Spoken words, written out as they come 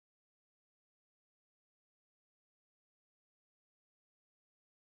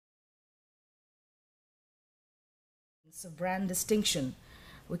It's a brand distinction.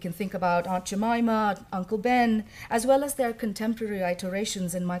 We can think about Aunt Jemima, Uncle Ben, as well as their contemporary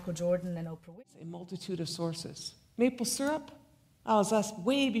iterations in Michael Jordan and Oprah Winfrey. A multitude of sources. Maple syrup, that was us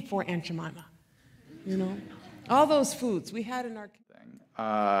way before Aunt Jemima. You know, all those foods we had in our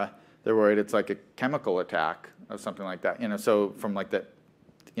they're worried it's like a chemical attack or something like that. So from like the,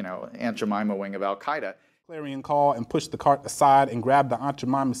 Aunt Jemima wing of Al Qaeda. Clarion call and pushed the cart aside and grabbed the Aunt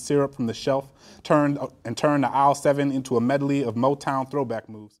Jemima syrup from the shelf, turned the aisle 7 into a medley of Motown throwback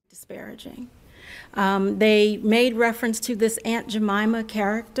moves. Disparaging. They made reference to this Aunt Jemima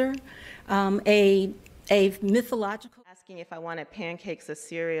character, a mythological. Asking if I wanted pancakes or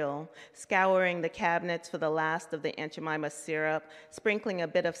cereal, scouring the cabinets for the last of the Aunt Jemima syrup, sprinkling a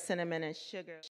bit of cinnamon and sugar.